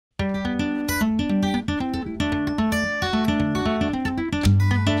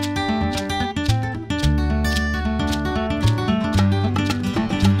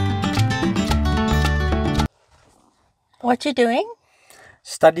What you doing?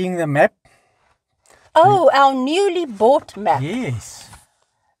 Studying the map. Oh, our newly bought map. Yes.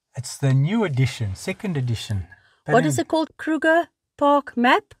 It's the new edition, second edition. What is it called? Kruger Park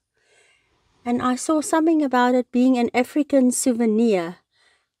map? And I saw something about it being an African souvenir.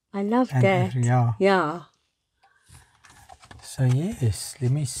 I love that. Yeah. Yeah. So yes,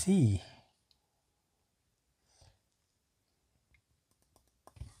 let me see.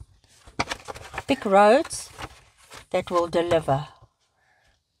 Pick roads that will deliver.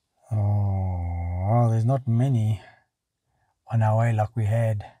 Oh, well, there's not many on our way like we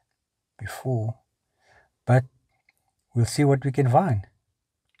had before. But we'll see what we can find.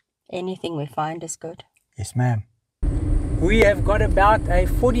 Anything we find is good. Yes, ma'am. We have got about a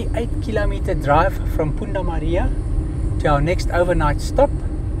 48-kilometer drive from Punda Maria to our next overnight stop,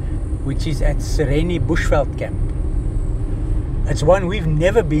 which is at Sirheni Bushveld Camp. It's one we've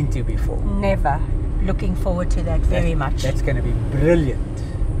never been to before. Never. Looking forward to that very much. That's going to be brilliant.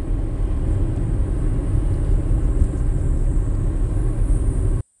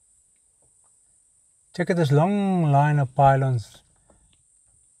 Check out this long line of pylons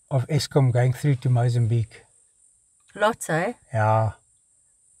of Eskom going through to Mozambique. Lots, eh? Yeah.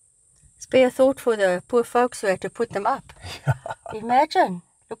 Spare thought for the poor folks who had to put them up. Imagine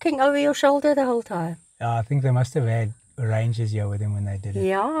looking over your shoulder the whole time. Yeah, I think they must have had rangers here with them when they did it.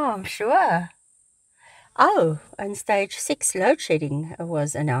 Yeah, I'm sure. Oh, and stage 6 load shedding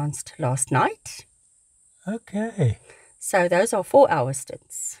was announced last night. Okay. So those are 4-hour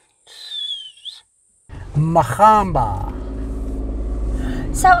stints. Magamba.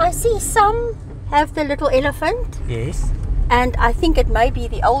 So I see some have the little elephant. Yes. And I think it may be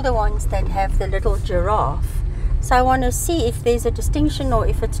the older ones that have the little giraffe. So I want to see if there's a distinction or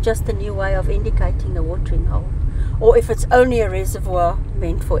if it's just a new way of indicating the watering hole. Or if it's only a reservoir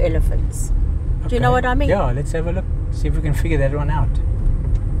meant for elephants. Okay. Do you know what I mean? Yeah, let's have a look. See if we can figure that one out.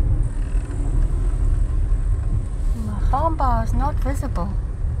 Magamba is not visible.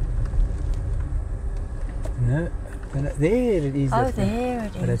 No, there it is. Oh, there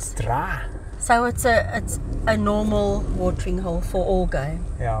it is. But it's dry. So it's a normal watering hole for all game.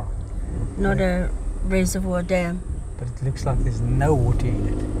 Yeah. Not a reservoir dam. But it looks like there's no water in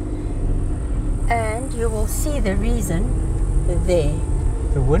it. And you will see the reason there.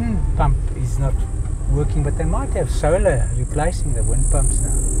 The wind pump is not working, but they might have solar replacing the wind pumps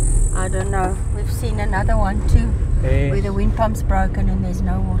now. I don't know. We've seen another one too, Yes. where the wind pump's broken and there's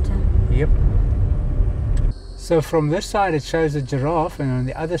no water. Yep. So from this side it shows a giraffe, and on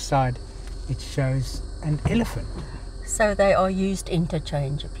the other side it shows an elephant. So they are used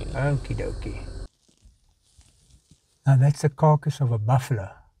interchangeably. Okie dokie. Now that's the carcass of a buffalo.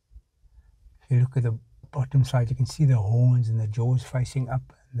 If you look at the bottom side, you can see the horns and the jaws facing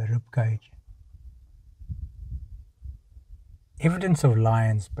up and the rib cage. Evidence of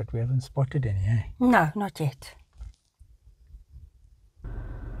lions, but we haven't spotted any, eh? No, not yet.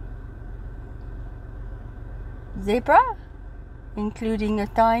 Zebra, including a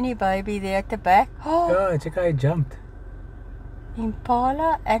tiny baby there at the back. Oh, it's a guy jumped.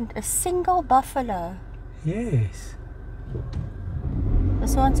 Impala and a single buffalo. Yes.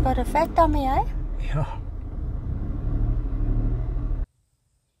 This one's got a fat tummy, eh? Yeah.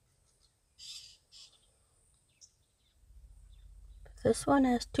 This one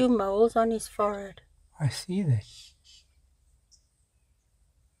has 2 moles on his forehead. I see that.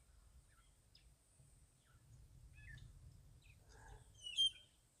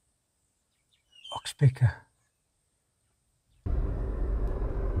 Oxpecker.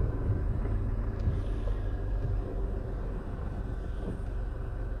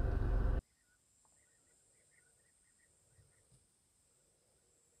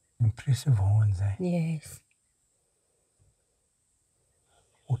 Impressive horns, eh? Yes.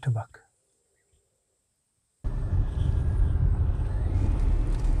 Waterbuck.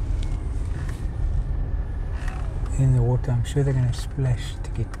 In the water, I'm sure they're going to splash to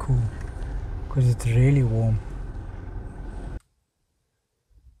get cool because it's really warm.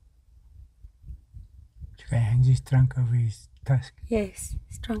 Okay, hangs his trunk over his tusk. Yes,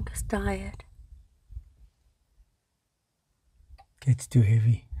 his trunk is tired. Gets too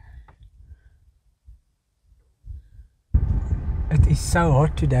heavy. It is so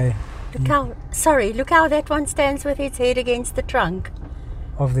hot today. Look how that one stands with its head against the trunk.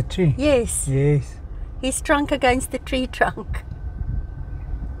 Of the tree? Yes. Yes. His trunk against the tree trunk.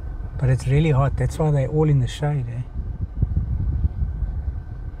 But it's really hot. That's why they're all in the shade, eh?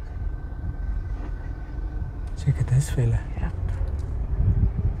 Check at this fella. Yep.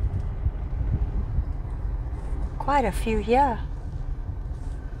 Quite a few here.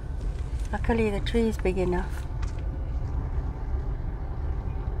 Luckily the tree is big enough.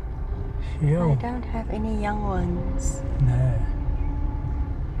 Yo. They don't have any young ones. No.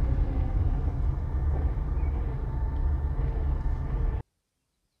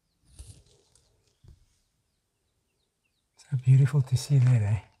 So beautiful to see that,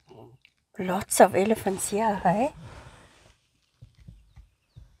 eh? Lots of elephants here, eh?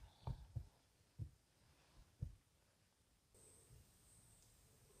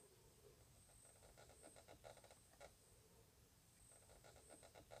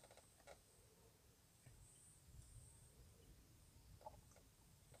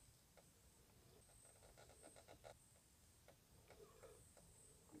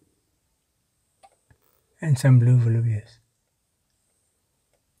 And some blue wildebeest.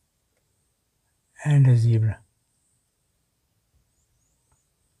 And a zebra.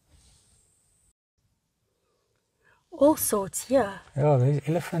 All sorts here. Oh, there's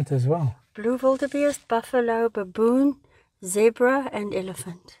elephant as well. Blue wildebeest, buffalo, baboon, zebra and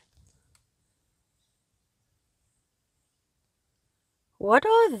elephant. What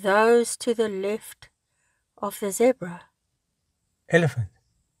are those to the left of the zebra? Elephant.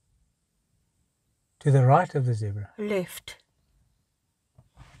 To the right of the zebra. Left.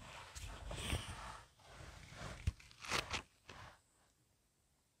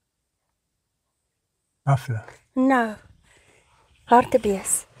 Buffalo. No.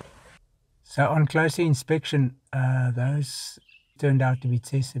 Hartebeest. So on closer inspection, those turned out to be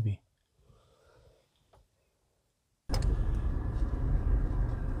tsessebe.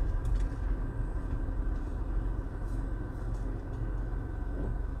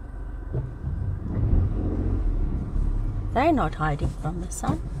 They're not hiding from the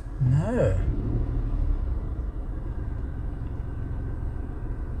sun. No.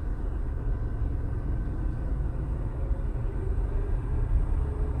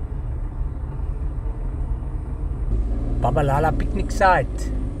 Babalala Picnic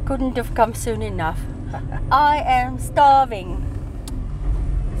Site. Couldn't have come soon enough. I am starving.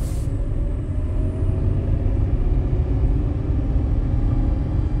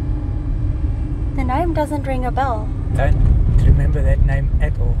 The name doesn't ring a bell. Don't remember that name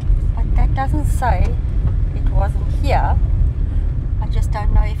at all. But that doesn't say it wasn't here. I just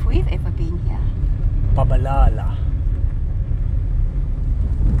don't know if we've ever been here. Babalala.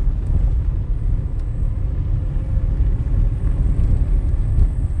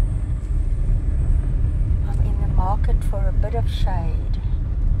 I'm in the market for a bit of shade.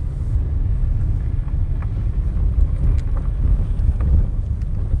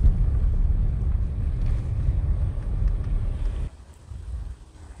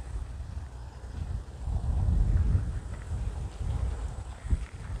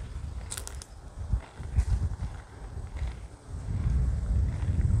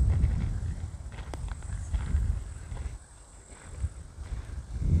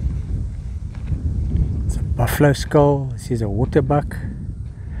 Buffalo skull. This is a waterbuck.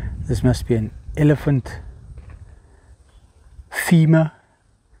 This must be an elephant femur,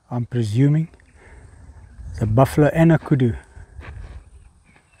 I'm presuming. It's a buffalo and a kudu.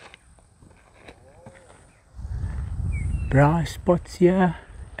 Braai spots here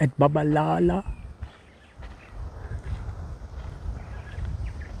at Babalala.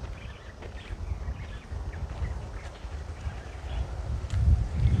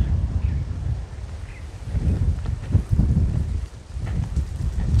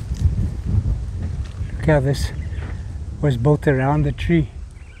 Look how this was built around the tree.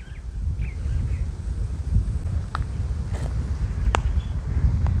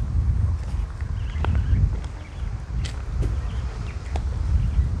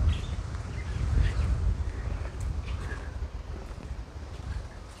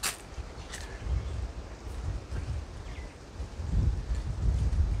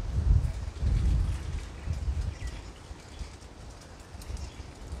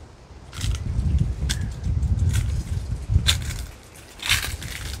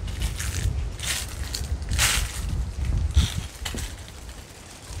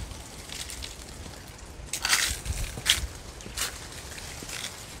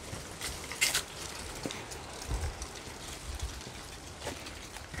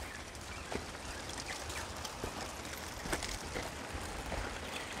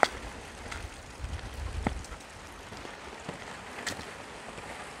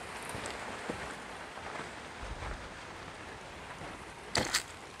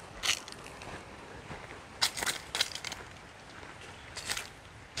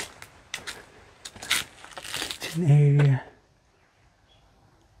 Area.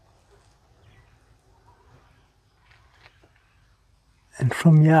 And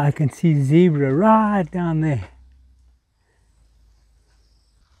from here I can see zebra right down there.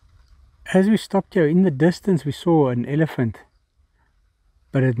 As we stopped here, in the distance we saw an elephant.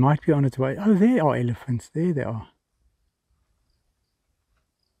 But it might be on its way. Oh, there are elephants. There they are.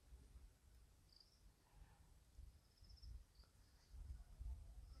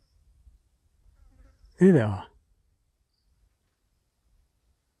 There they are.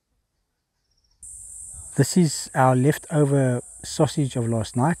 This is our leftover sausage of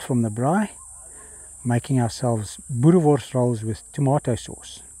last night from the braai. Making ourselves boerewors rolls with tomato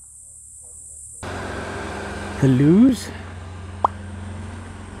sauce. The loos.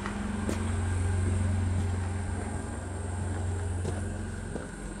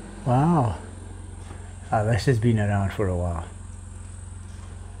 Wow. Oh, this has been around for a while.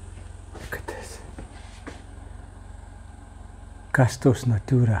 Look at this. Castos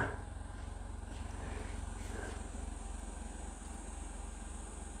Natura.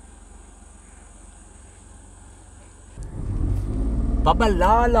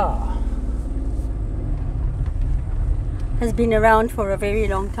 Babalala has been around for a very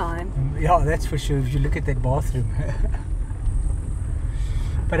long time. Yeah, that's for sure, if you look at that bathroom.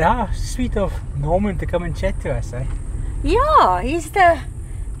 But how sweet of Norman to come and chat to us, eh? Yeah, he's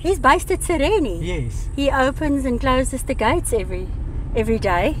based at Sirheni. Yes. He opens and closes the gates every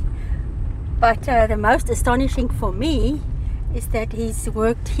day. But the most astonishing for me is that he's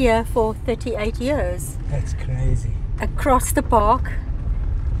worked here for 38 years. That's crazy. Across the park.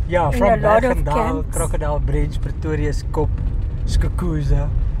 Yeah, from Bergendal, Crocodile Bridge, Pretoria's Kop, Skukuza.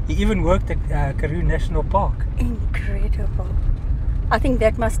 He even worked at Karoo National Park. Incredible. I think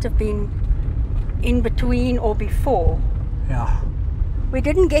that must have been in between or before. Yeah. We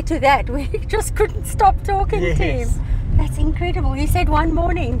didn't get to that. We just couldn't stop talking to him. That's incredible. He said one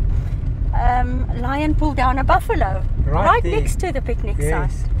morning, lion pulled down a buffalo right next to the picnic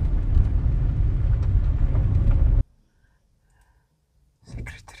site.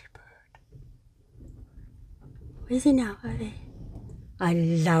 Secretary bird. Where is he now? Oh, there. I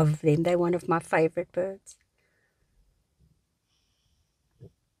love them. They're one of my favorite birds.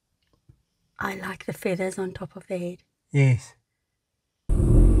 I like the feathers on top of their head. Yes.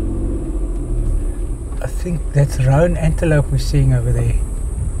 I think that's roan antelope we're seeing over there.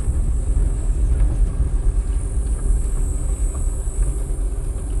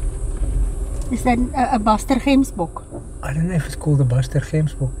 Is that a Buster Gemsbok? I don't know if it's called a Buster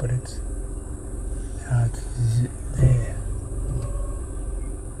Gemsbok, but it's there.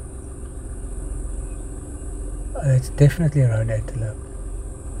 Oh, it's definitely a roan antelope.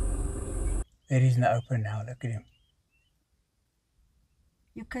 There he's in the open now, look at him.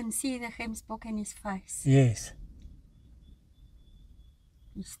 You can see the Gemsbok in his face. Yes.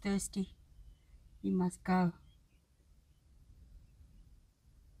 He's thirsty. He must go.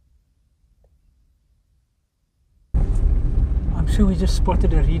 I'm sure we just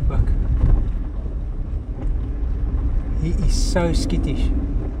spotted a reedbuck. He is so skittish.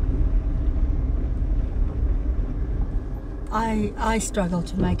 I struggle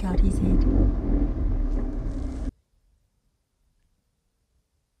to make out his head.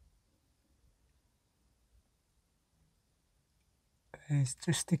 He's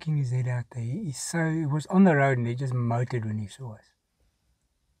just sticking his head out there. He was on the road and he just motored when he saw us.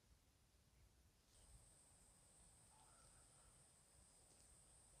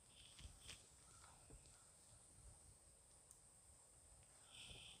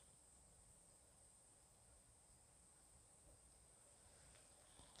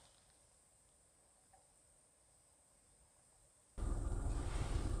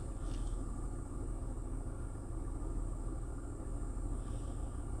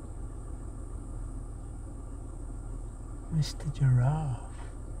 Mr. Giraffe.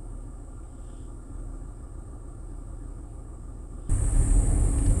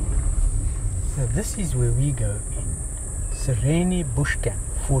 So this is where we go in Sirheni Bush Camp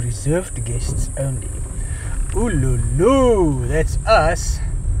for reserved guests only. Ooh, that's us.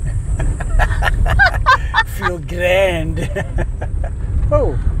 Feel grand.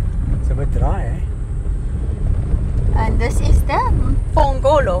 Oh, it's a bit dry, eh? And this is the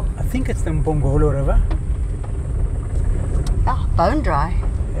Mpongolo. I think it's the Mpongolo River. Ah, bone dry.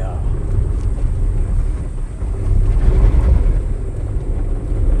 Yeah.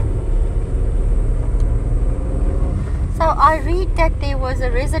 So I read that there was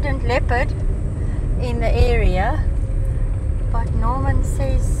a resident leopard in the area, but Norman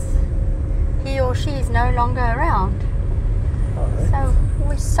says he or she is no longer around. Right. So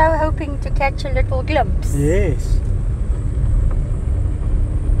we're so hoping to catch a little glimpse. Yes.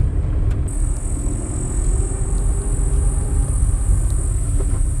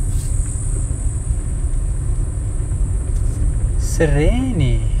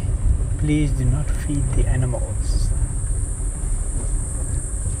 Sirheni Please do not feed the animals,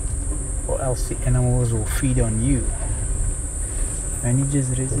 or else the animals will feed on you. Managers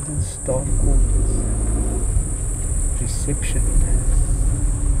residence staff quarters. Reception.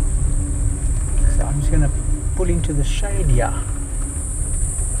 So I'm just going to pull into the shade here.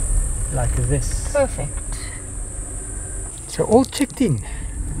 Like this. Perfect. So all checked in.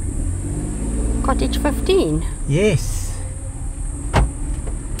 Cottage 15. Yes.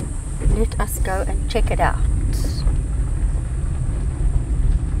 Let us go and check it out.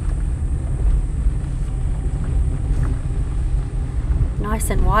 Nice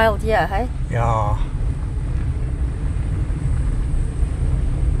and wild here, hey? Yeah.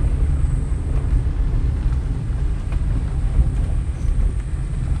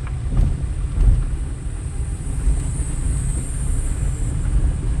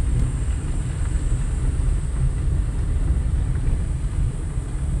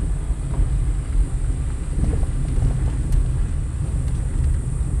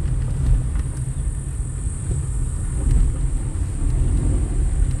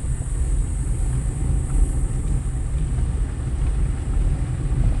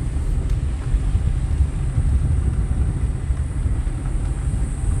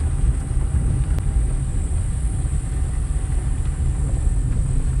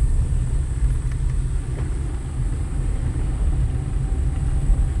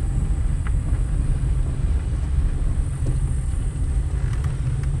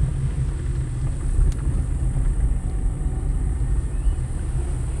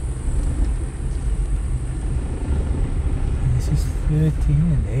 This is 13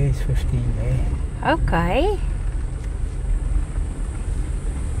 and there's 15 there. Okay.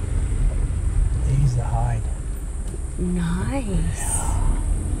 There's the hide. Nice.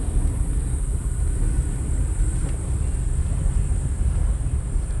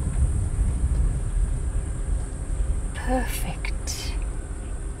 Perfect.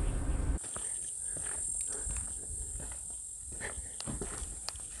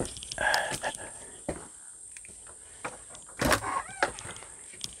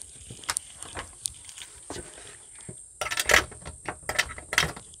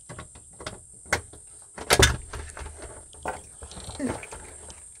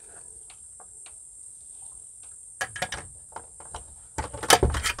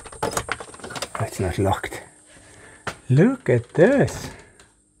 It's not locked. Look at this.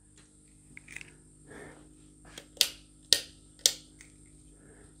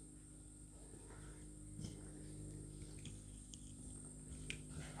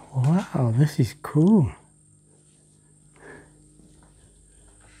 Wow, this is cool.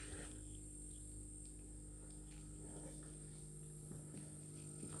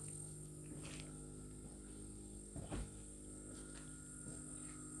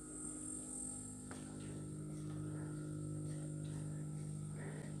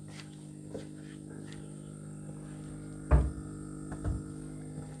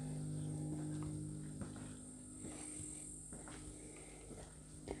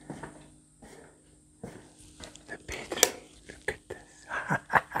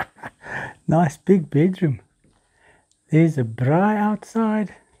 Nice big bedroom. There's a braai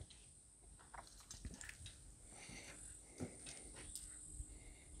outside.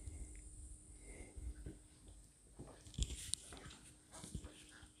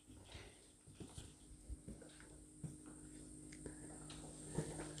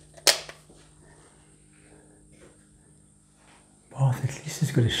 Bath, at least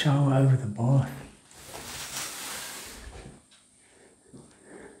it's got a shower over the bath.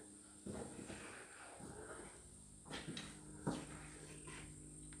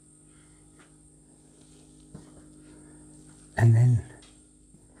 And then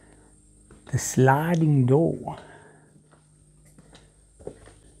the sliding door.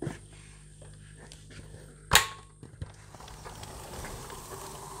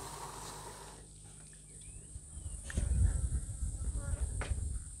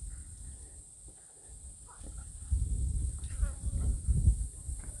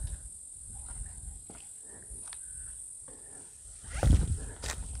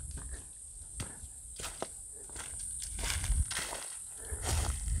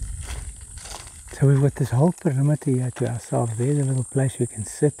 So we've got this whole perimeter here to ourselves. There's a little place we can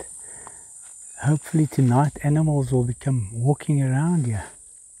sit. Hopefully tonight animals will become walking around here.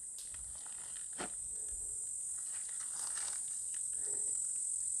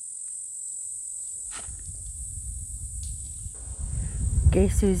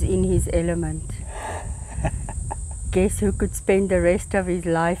 Guess who's in his element? Guess who could spend the rest of his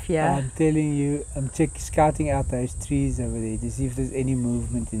life here? I'm telling you, I'm scouting out those trees over there to see if there's any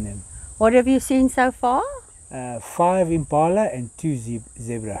movement in them. What have you seen so far? 5 impala and 2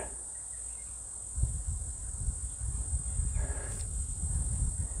 zebra.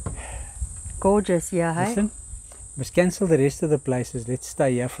 Gorgeous, yeah, hey? Listen, must cancel the rest of the places. Let's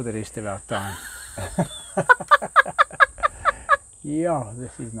stay here for the rest of our time. Yeah,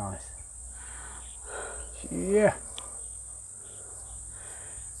 this is nice. Yeah.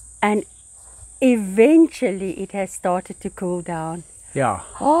 And eventually it has started to cool down. Yeah.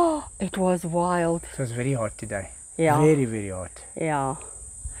 Oh, it was wild. It was very hot today. Yeah. Very, very hot. Yeah.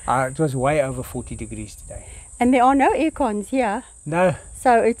 It was way over 40 degrees today. And there are no aircons here. No.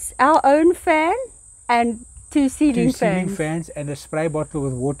 So it's our own fan and 2 Two ceiling ceiling fans. fans and a spray bottle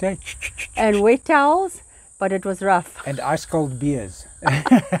with water. And wet towels, but it was rough. And ice cold beers.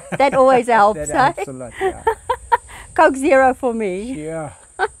 That always helps, That eh? helps a lot, yeah. Coke Zero for me. Yeah.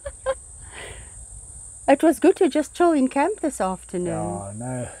 It was good to just chill in camp this afternoon. Oh,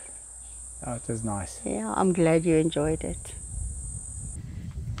 no. Oh, it was nice. Yeah, I'm glad you enjoyed it.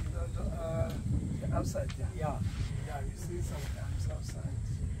 Outside, yeah. Yeah. Yeah, you see sometimes outside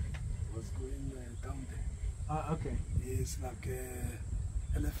was going down there. Oh, okay. It's like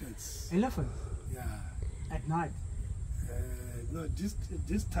elephants. Elephant Yeah. at night. No,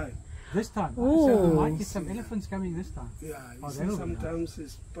 this time. This time. Ooh. So there might be some elephants coming this time. Yeah, you Oh, see that'll be nice. sometimes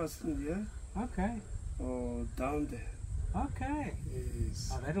it's passing here Okay. or down there. Okay. Yes.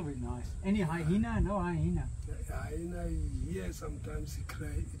 Oh, that'll be nice. Any hyena? No hyena. I hear sometimes he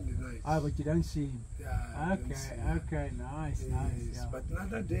cry in the night. Oh, but you don't see him. Yeah. I don't Okay, see him. okay, nice, Yes. nice. Yeah. But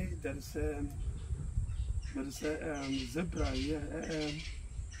another day there is a zebra here.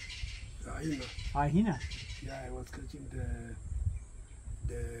 Hyena. Hyena. Yeah, I was catching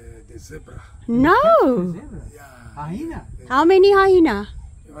the zebra. No! Zebra. Yeah. Hyena. How many hyena?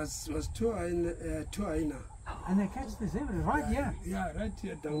 It was two hyena. And they catch the zebra right here. Yeah, right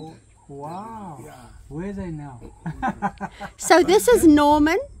here down there. Wow. Yeah. Where are they now? So this is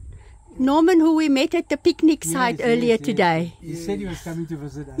Norman. Norman, who we met at the picnic site Yes, earlier yes, yes. today. He said he was coming to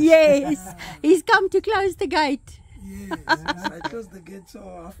visit us. Yes, he's come to close the gate. Yes, I closed the gate so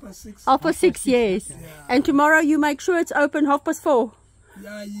 6:30. 6:30, yes. Yeah. And tomorrow you make sure it's open 4:30.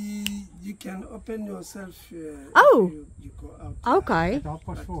 Yeah, you can open yourself. Oh. If you go out. Okay. At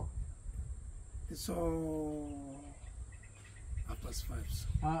 4:30. So 5:30. So.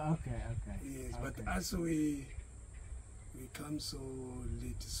 Oh, okay, okay. Yes, okay. but as we come so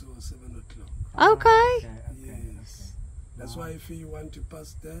late, so 7:00. Okay. Yes. That's why if you want to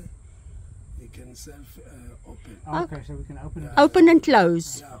pass there, you can self-open. Okay, so we can open it. Open and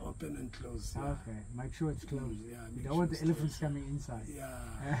close. Yeah, open and close. Yeah. Okay, make sure it's closed. Yeah, We make don't want sure the it's elephants closed. coming inside.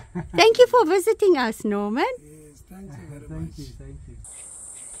 Yeah. Thank you for visiting us, Norman. Yes, thank you very Thank much. you, thank you.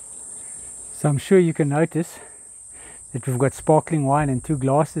 So I'm sure you can notice that we've got sparkling wine and 2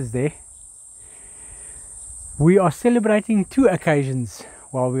 glasses there. We are celebrating 2 occasions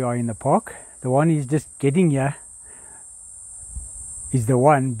while we are in the park. The one is just getting here is the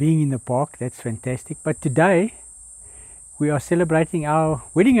one being in the park. That's fantastic. But today we are celebrating our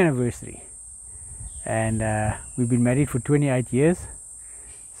wedding anniversary, and we've been married for 28 years,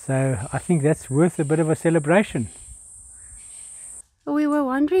 so I think that's worth a bit of a celebration. We were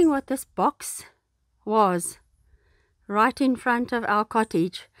wondering what this box was right in front of our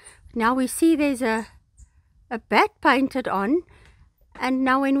cottage. Now we see there's a bat painted on, and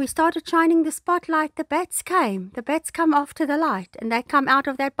now when we started shining the spotlight, the bats came. The bats come after the light and they come out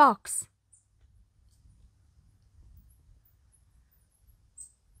of that box.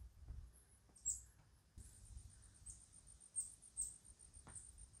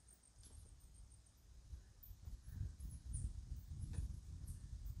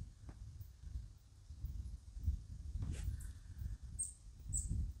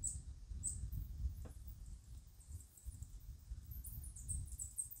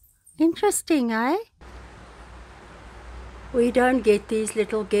 Interesting, eh? We don't get these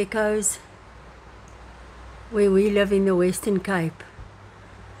little geckos where we live in the Western Cape.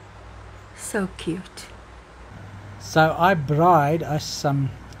 So cute. So I braaied us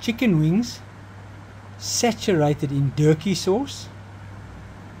some chicken wings saturated in durkee sauce,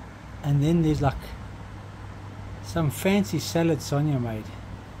 and then there's like some fancy salad Sonia made,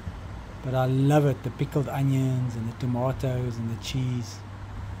 but I love it, the pickled onions and the tomatoes and the cheese.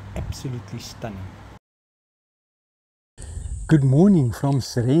 Absolutely stunning. Good morning from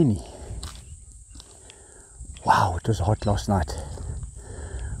Sirheni. Wow, it was hot last night.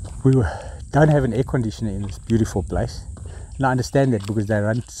 We don't have an air conditioner in this beautiful place, and I understand that because they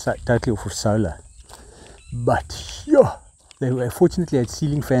run totally off of solar. But yeah, they were fortunately had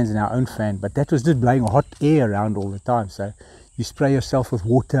ceiling fans and our own fan, but that was just blowing hot air around all the time, so you spray yourself with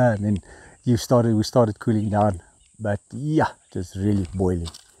water, and then we started cooling down. But yeah, it was really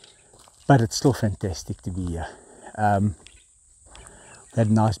boiling. But it's still fantastic to be here. We had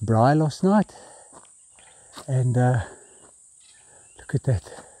a nice braai last night, and look at that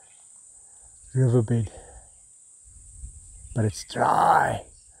riverbed. But it's dry.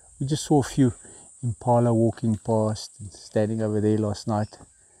 We just saw a few impala walking past and standing over there last night,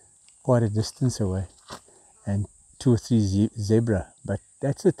 quite a distance away, and 2 or 3 zebra, but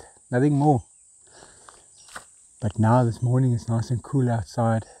that's it, nothing more. But now this morning it's nice and cool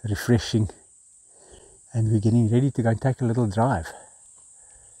outside, refreshing, and we're getting ready to go and take a little drive.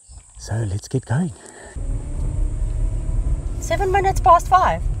 So let's get going. 7 minutes past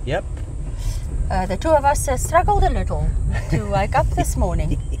 5. Yep. The two of us struggled a little to wake up this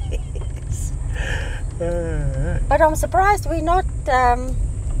morning. Yes. But I'm surprised we're not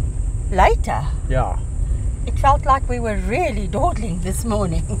later. Yeah. It felt like we were really dawdling this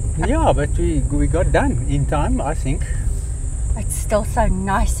morning. Yeah, but we got done in time, I think. It's still so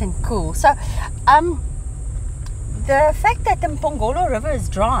nice and cool. So, the fact that the Mpongolo River is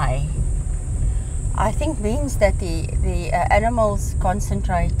dry, I think means that the animals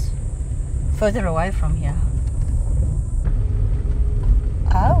concentrate further away from here.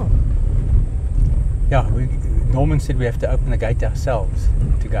 Oh. Yeah, Norman said we have to open the gate ourselves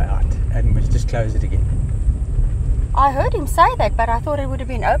to go out, and we'll just close it again. I heard him say that, but I thought it would have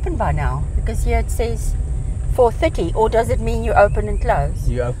been open by now, because here it says 4:30, or does it mean you open and close?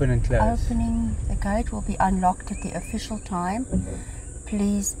 You open and close. Opening the gate will be unlocked at the official time.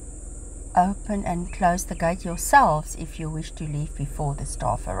 Please open and close the gate yourselves if you wish to leave before the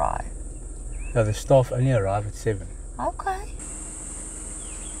staff arrive. No, the staff only arrive at 7. Okay.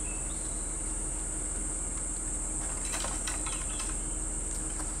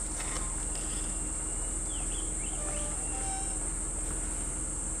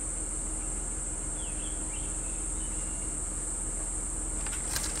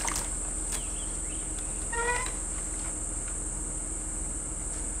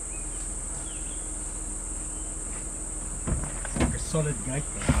 Solid gate.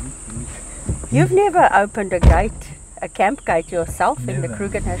 You've never opened a gate, a camp gate yourself in the Never.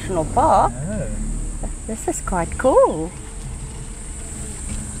 Kruger National Park. No. This is quite cool.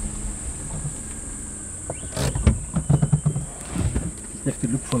 You have to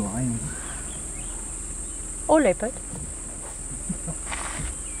look for lions. Or leopard.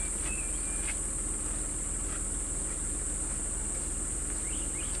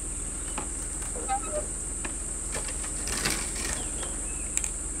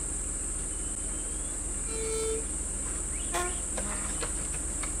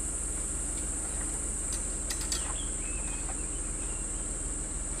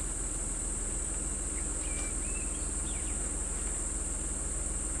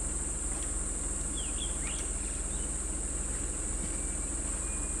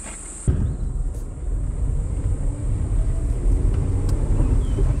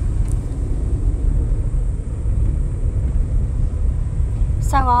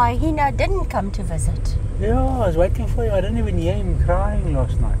 So our hyena didn't come to visit. Yeah, I was waiting for you. I didn't even hear him crying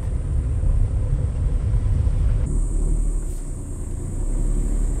last night.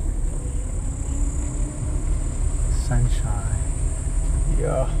 Sunshine.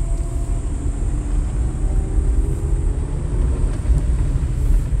 Yeah.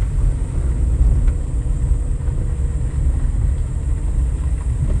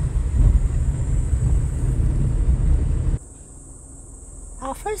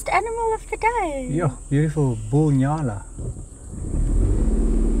 Our first animal of the day. Yeah, beautiful bull nyala.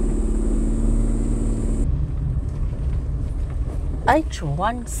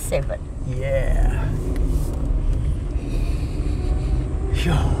 H17. Yeah.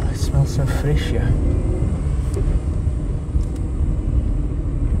 Yeah, it smells so fresh here.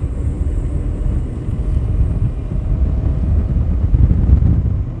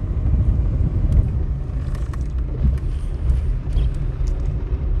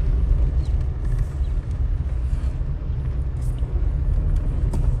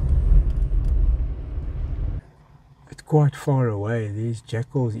 Quite far away, there's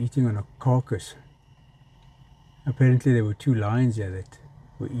jackals eating on a carcass. Apparently there were 2 lions here that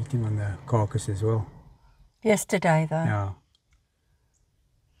were eating on the carcass as well. Yesterday though. Yeah.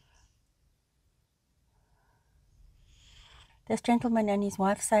 This gentleman and his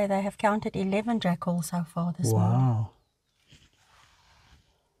wife say they have counted 11 jackals so far this morning. Wow.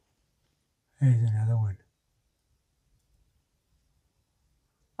 There's another one.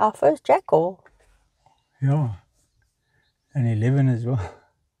 Our first jackal. Yeah. And 11 as well.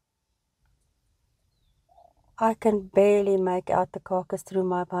 I can barely make out the carcass through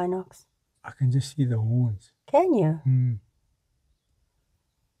my binocs. I can just see the horns. Can you? Mm.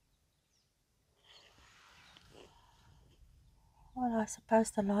 Well, I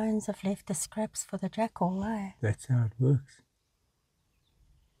suppose the lions have left the scraps for the jackal, eh? That's how it works.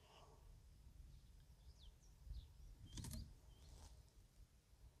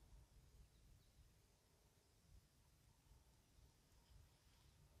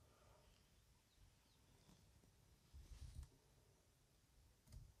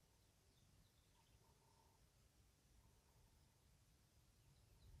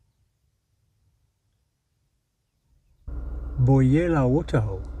 Boyela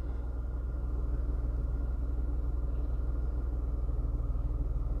waterhole.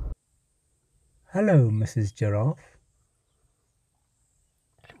 Hello, Mrs. Giraffe.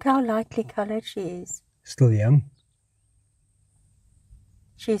 Look how lightly coloured she is. Still young.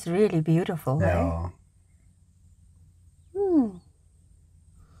 She's really beautiful, Yeah. eh?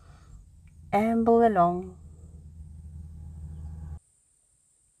 Amble along.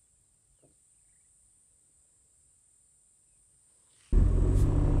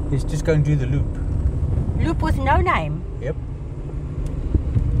 Let's just go and do the loop. Loop with no name. Yep.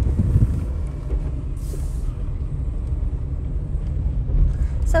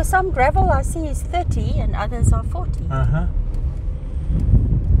 So some gravel I see is 30 and others are 40. Uh-huh.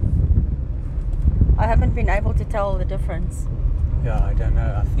 I haven't been able to tell the difference. Yeah, I don't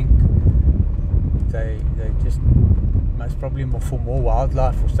know. I think they just most probably for more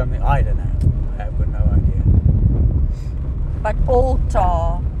wildlife or something. I don't know. I have got no idea. But all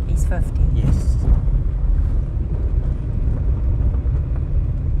tar is 50. Yes.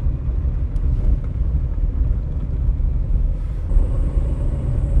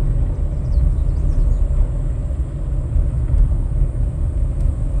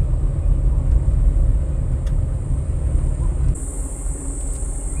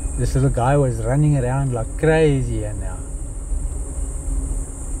 This little guy was running around like crazy here now.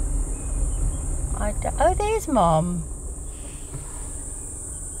 Oh, there's Mom.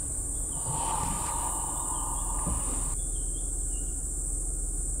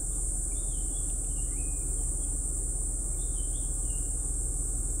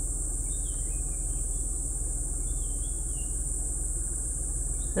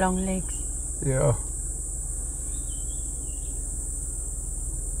 Long legs. Yeah.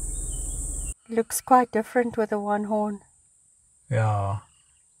 Looks quite different with the one horn. Yeah.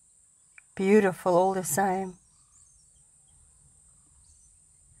 Beautiful all the same.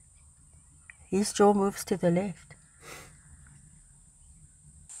 His jaw moves to the left.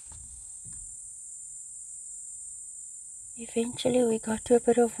 Eventually we got to a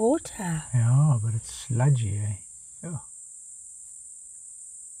bit of water. Yeah, but it's sludgy, eh? Yeah.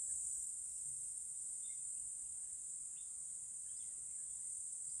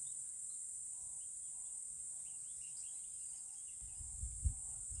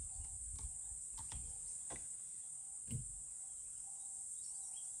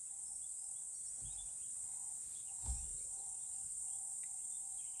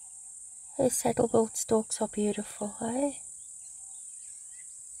 Those saddlebill stalks are beautiful, eh?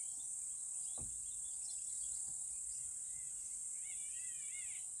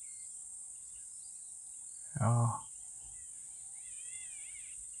 Yeah.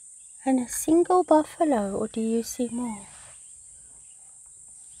 And a single buffalo, or do you see more?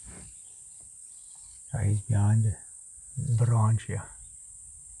 Yeah, he's behind the branch here.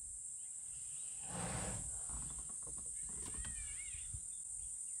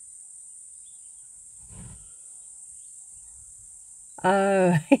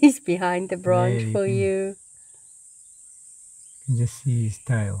 Oh, he's behind the branch There you for can- you. You can just see his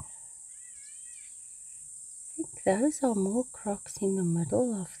tail. I think those are more crocs in the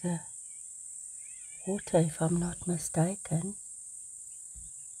middle of the water, if I'm not mistaken.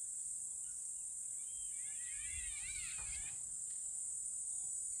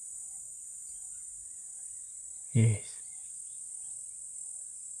 Yes.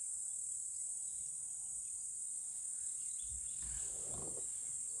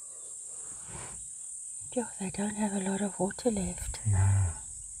 Yeah, they don't have a lot of water left. No.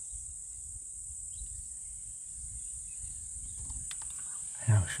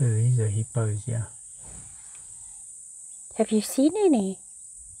 And I'm sure these are hippos, yeah. Have you seen any?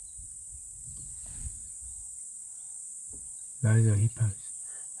 Those are hippos.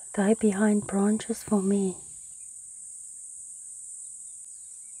 They're behind branches for me.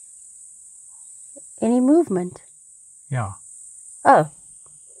 Any movement? Yeah. Oh,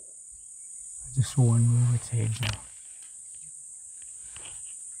 I just saw one move its head now.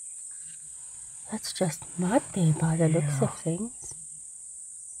 That's just mud there by the looks of things.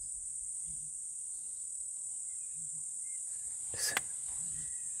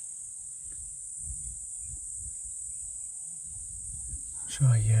 So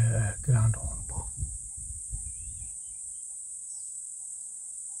I hear a ground hornbill.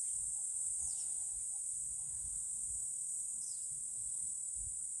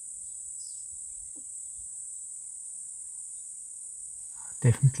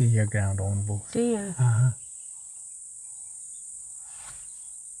 Definitely hear ground hornbills. Do you?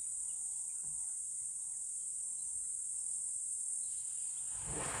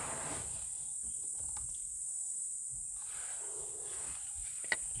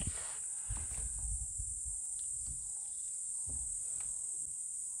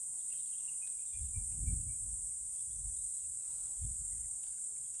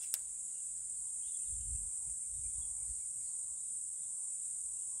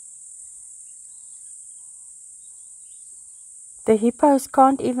 The hippos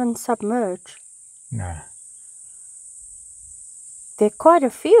can't even submerge. No. There are quite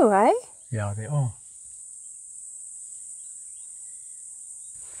a few, eh? Yeah, they are.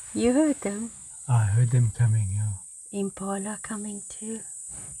 You heard them. I heard them coming, yeah. Impala coming too.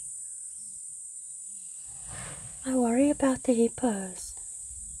 I worry about the hippos.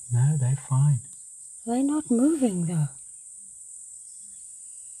 No, they're fine. They're not moving though.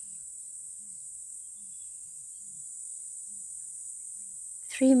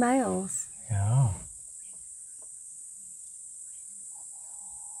 Three males. Yeah.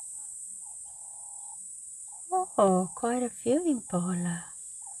 Oh, quite a few impala.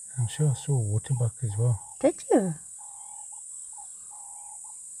 I'm sure I saw a waterbuck as well. Did you?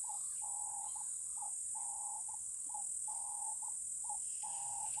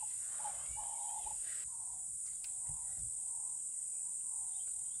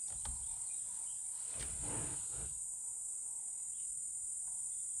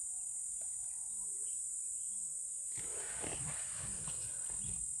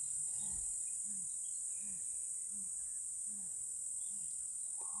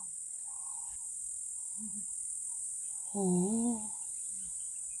 Oh.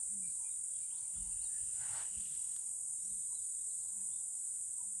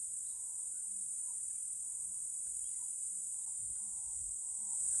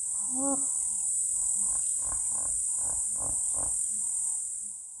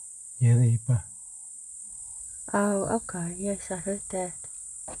 Yeah, the hippo. Oh, okay. Yes, I heard that.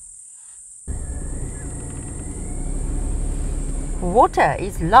 Water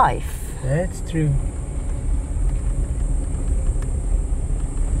is life. That's true.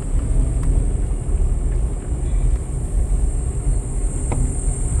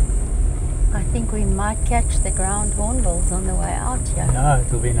 I think we might catch the ground hornbills on the way out here. Yeah,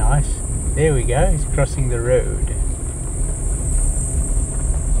 it'll be nice. There we go, he's crossing the road.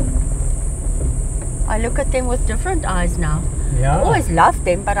 I look at them with different eyes now. Yeah. I always loved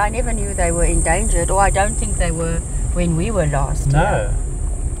them, but I never knew they were endangered, or I don't think they were when we were last No. here.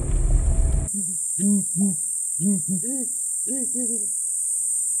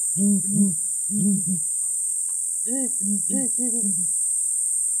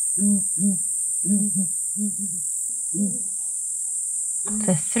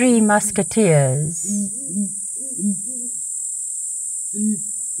 The Three Musketeers.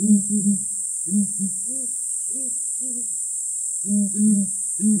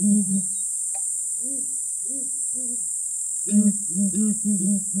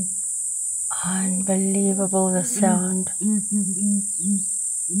 Unbelievable, the sound.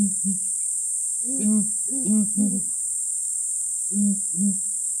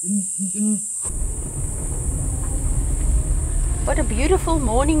 What a beautiful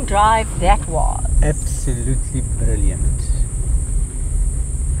morning drive that was. Absolutely brilliant.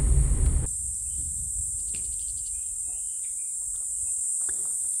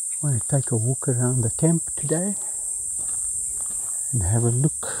 I want to take a walk around the camp today and have a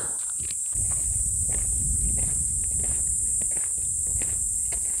look.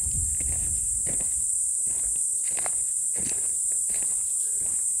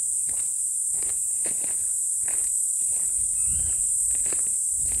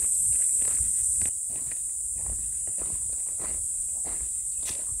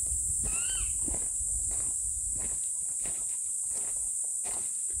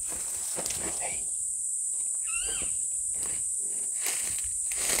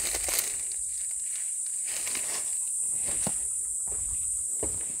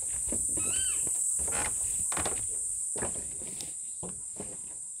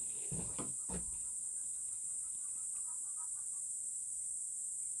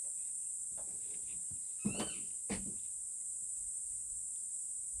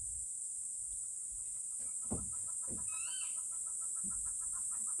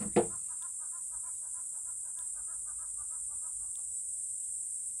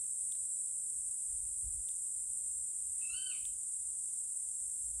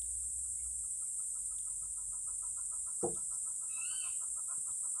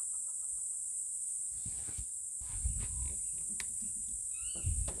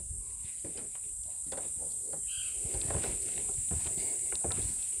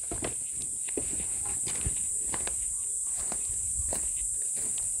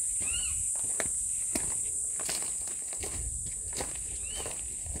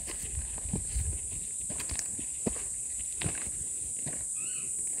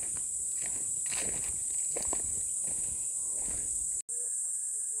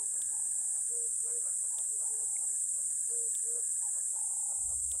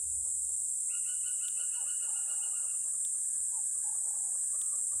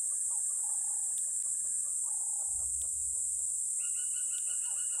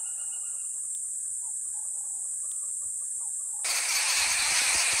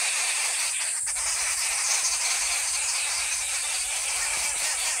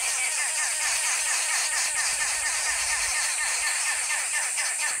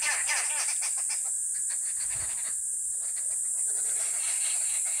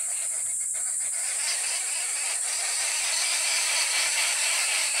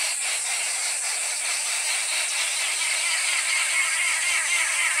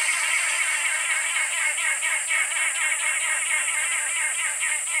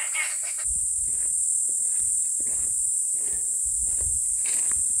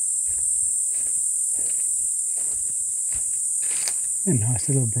 A nice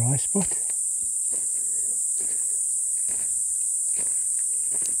little braai spot.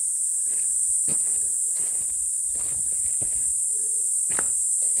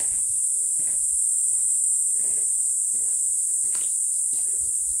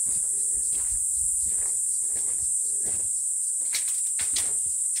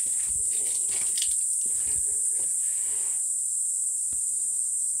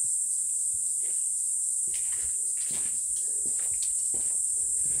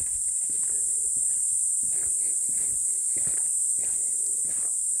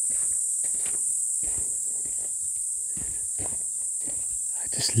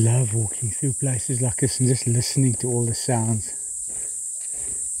 I just love walking through places like this and just listening to all the sounds.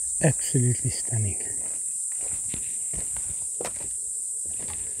 Absolutely stunning.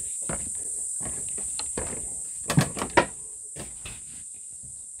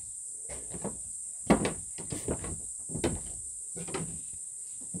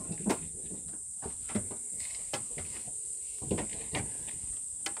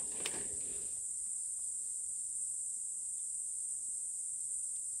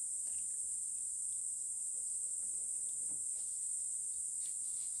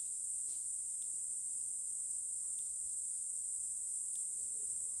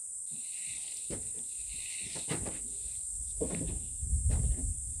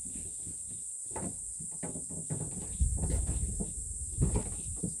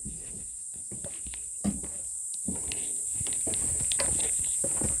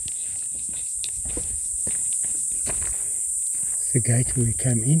 The gate where we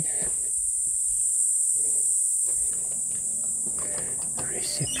came in.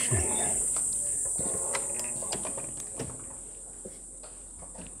 Reception.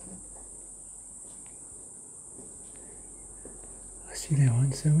 I see they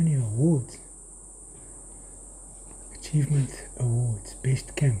won so many awards. Achievement Awards.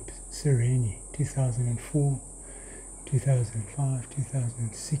 Best Camp, Sirheni, 2004, 2005,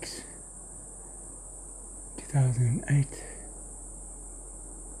 2006, 2008.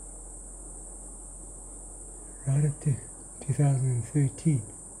 Right up to 2013.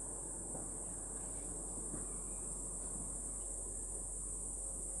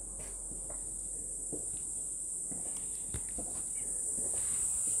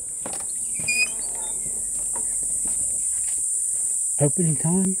 Opening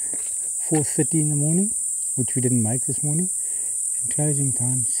time 4:30 in the morning, which we didn't make this morning, and closing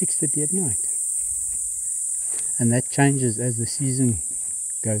time 6:30 at night. And that changes as the season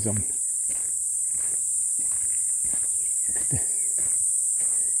goes on.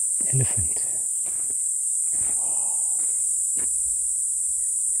 Elephant.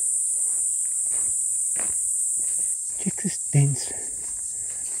 Check this dense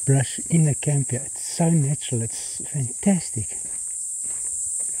brush in the camp here. It's so natural, it's fantastic.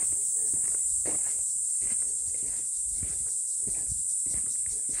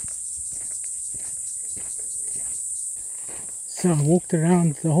 So I walked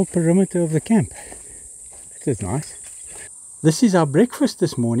around the whole perimeter of the camp. That was nice. This is our breakfast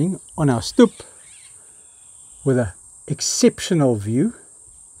this morning on our stoep with an exceptional view.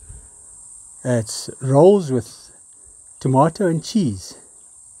 It's rolls with tomato and cheese,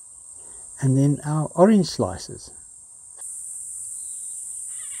 and then our orange slices.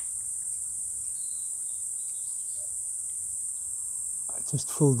 I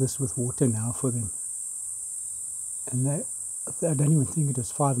just filled this with water now for them, and I don't even think it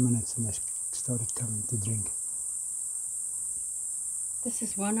was 5 minutes and they started coming to drink. This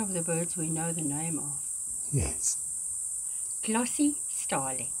is one of the birds we know the name of. Yes. Glossy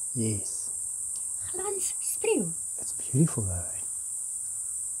starling. Yes. Glans spreeuw. It's beautiful though.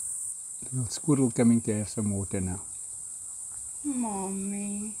 Little squirrel coming to have some water now.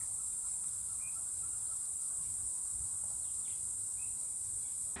 Mommy.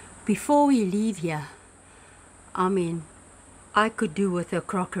 Before we leave here, I mean, I could do with a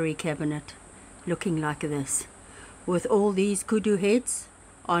crockery cabinet looking like this, with all these kudu heads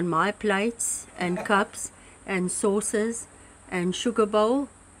on my plates and cups and saucers and sugar bowl.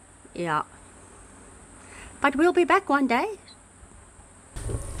 Yeah. But we'll be back one day.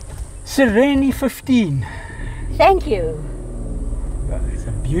 Sirheni 15. Thank you. It's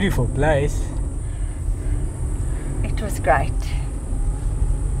a beautiful place. It was great.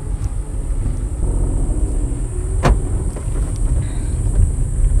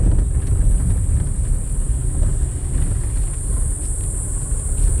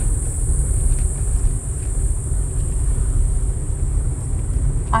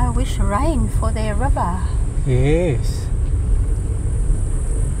 I wish rain for their river. Yes.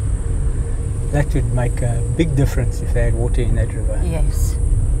 That would make a big difference if they had water in that river. Yes.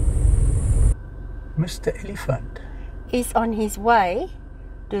 Mr. Elephant. He's on his way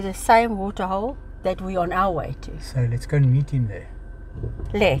to the same waterhole that we're on our way to. So let's go and meet him there.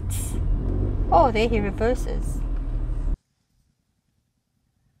 Let's. Oh, there he reverses.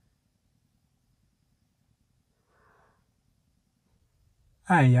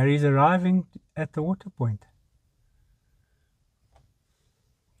 Ah, yeah, he's arriving at the water point.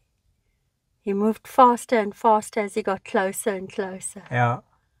 He moved faster and faster as he got closer and closer. Yeah.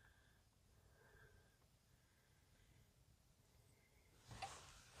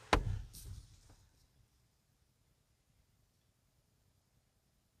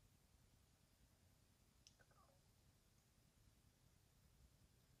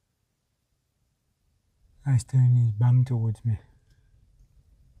 He's turning his bum towards me.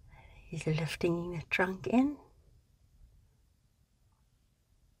 He's lifting the trunk in.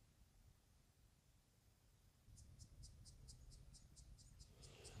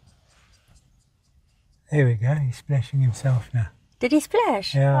 There we go, he's splashing himself now. Did he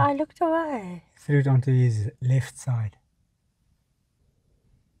splash? Yeah. Oh, I looked away. Threw it onto his left side.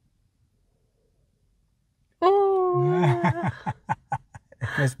 Oh, It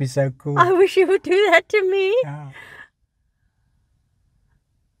must be so cool. I wish you would do that to me. Yeah.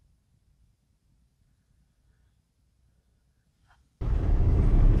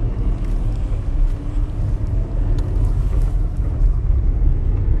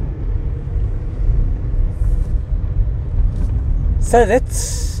 So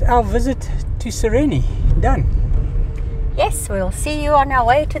that's our visit to Sirheni. Done. Yes, we'll see you on our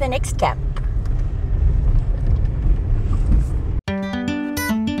way to the next camp.